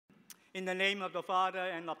In the name of the Father,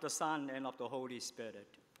 and of the Son, and of the Holy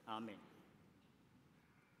Spirit. Amen.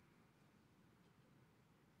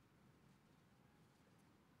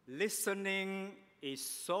 Listening is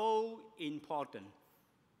so important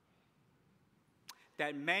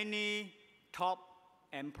that many top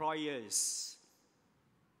employers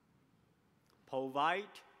provide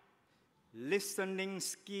listening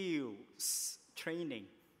skills training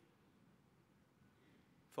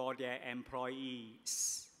for their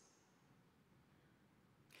employees.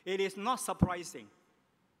 It is not surprising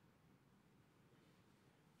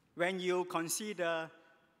when you consider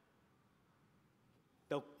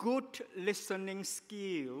the good listening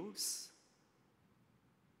skills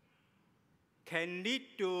can lead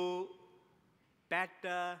to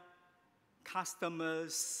better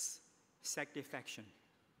customers' satisfaction,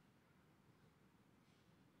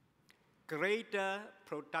 greater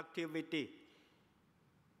productivity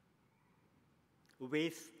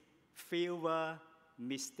with fewer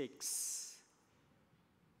mistakes,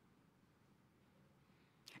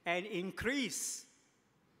 and increase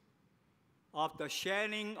of the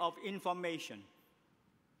sharing of information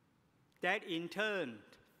that in turn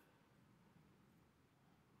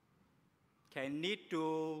can lead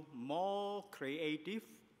to more creative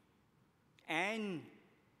and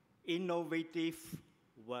innovative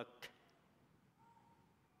work.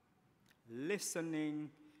 Listening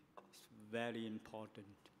is very important,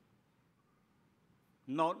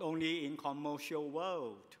 not only in commercial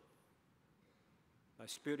world, but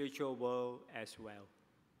spiritual world as well.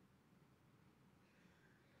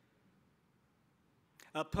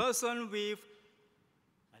 A person with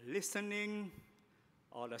a listening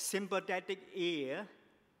or a sympathetic ear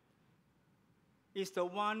is the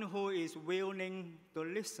one who is willing to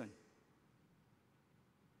listen.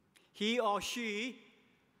 He or she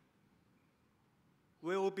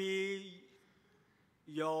will be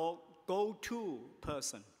your go-to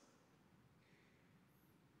person.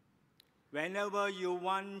 Whenever you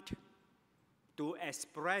want to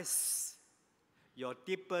express your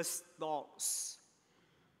deepest thoughts,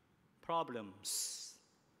 problems,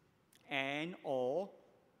 and or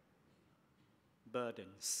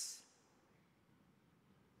burdens.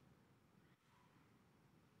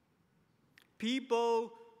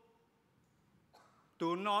 People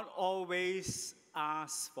do not always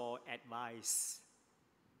ask for advice,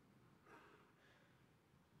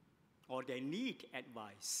 or they need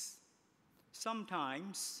advice.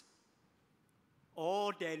 Sometimes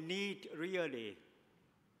all they need really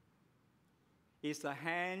is a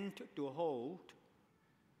hand to hold,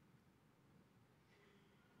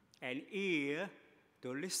 an ear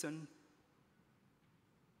to listen,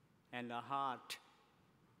 and a heart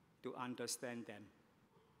to understand them.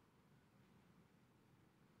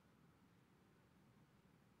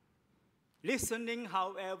 Listening,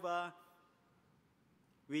 however,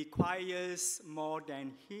 requires more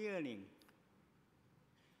than hearing.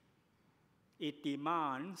 It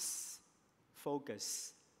demands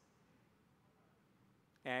focus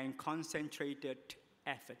and concentrated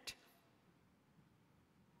effort,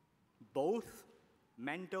 both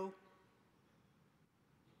mental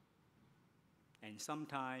and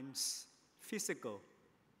sometimes physical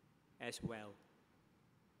as well.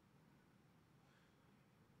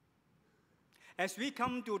 As we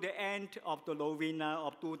come to the end of the Novena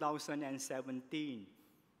of 2017,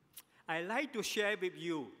 I'd like to share with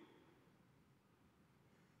you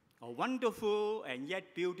a wonderful and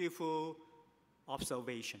yet beautiful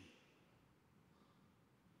observation.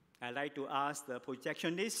 I'd like to ask the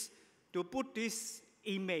projectionist to put this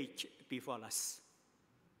image before us.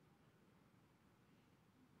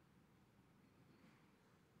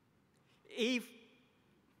 If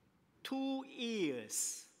two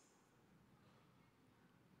ears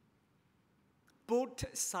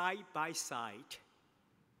put side by side,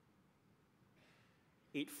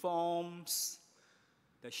 it forms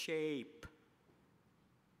the shape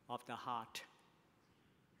of the heart.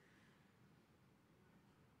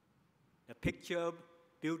 The picture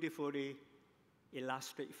beautifully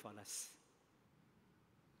illustrates for us.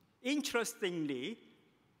 Interestingly,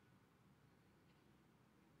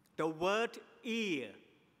 the word ear,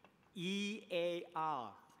 E-A-R,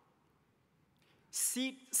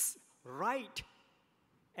 sits right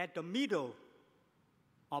at the middle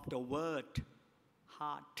of the word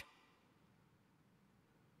heart.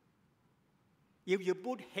 If you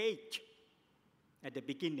put H at the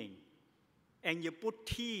beginning, and you put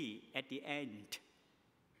T at the end,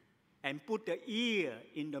 and put the ear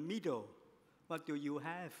in the middle, what do you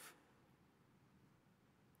have?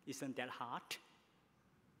 Isn't that heart?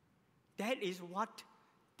 That is what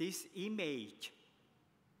this image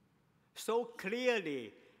so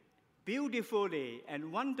clearly beautifully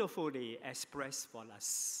and wonderfully expressed for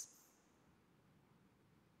us.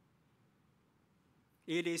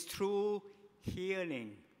 It is through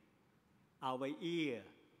hearing our ear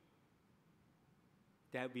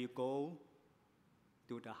that we go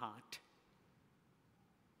to the heart.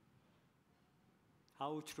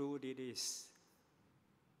 How true it is.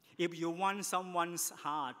 If you want someone's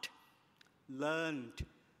heart, learn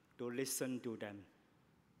to listen to them.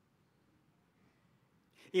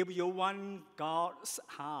 If you want God's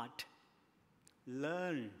heart,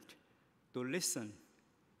 learn to listen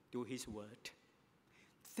to His word.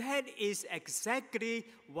 That is exactly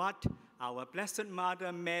what our Blessed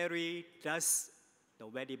Mother Mary does the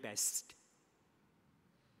very best.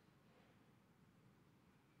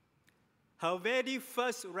 Her very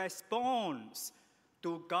first response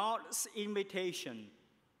to God's invitation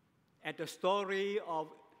at the story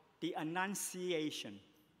of the Annunciation,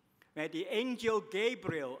 where the angel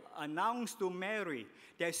Gabriel announced to Mary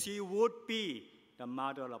that she would be the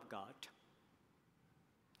Mother of God.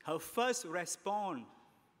 Her first response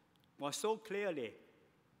was so clearly,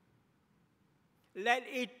 "Let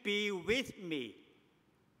it be with me,"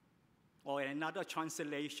 or in another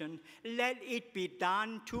translation, "Let it be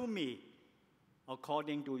done to me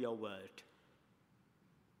according to your word."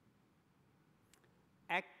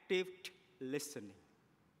 Active listening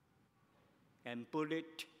and put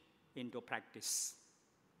it into practice.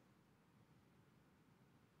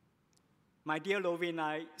 My dear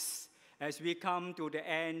Novenites, as we come to the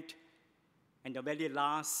end and the very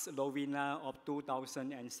last Novena of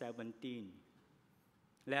 2017,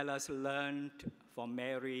 let us learn from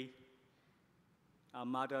Mary, our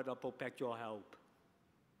Mother of Perpetual Help,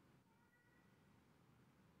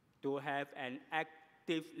 to have an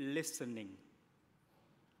active listening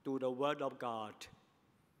to the Word of God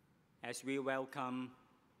as we welcome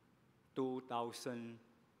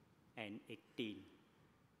 2018.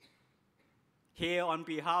 Here, on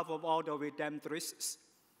behalf of all the Redemptorists,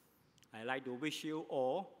 I'd like to wish you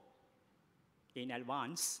all, in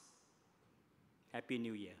advance, Happy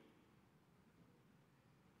New Year.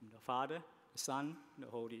 The Father, the Son, the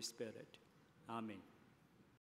Holy Spirit. Amen.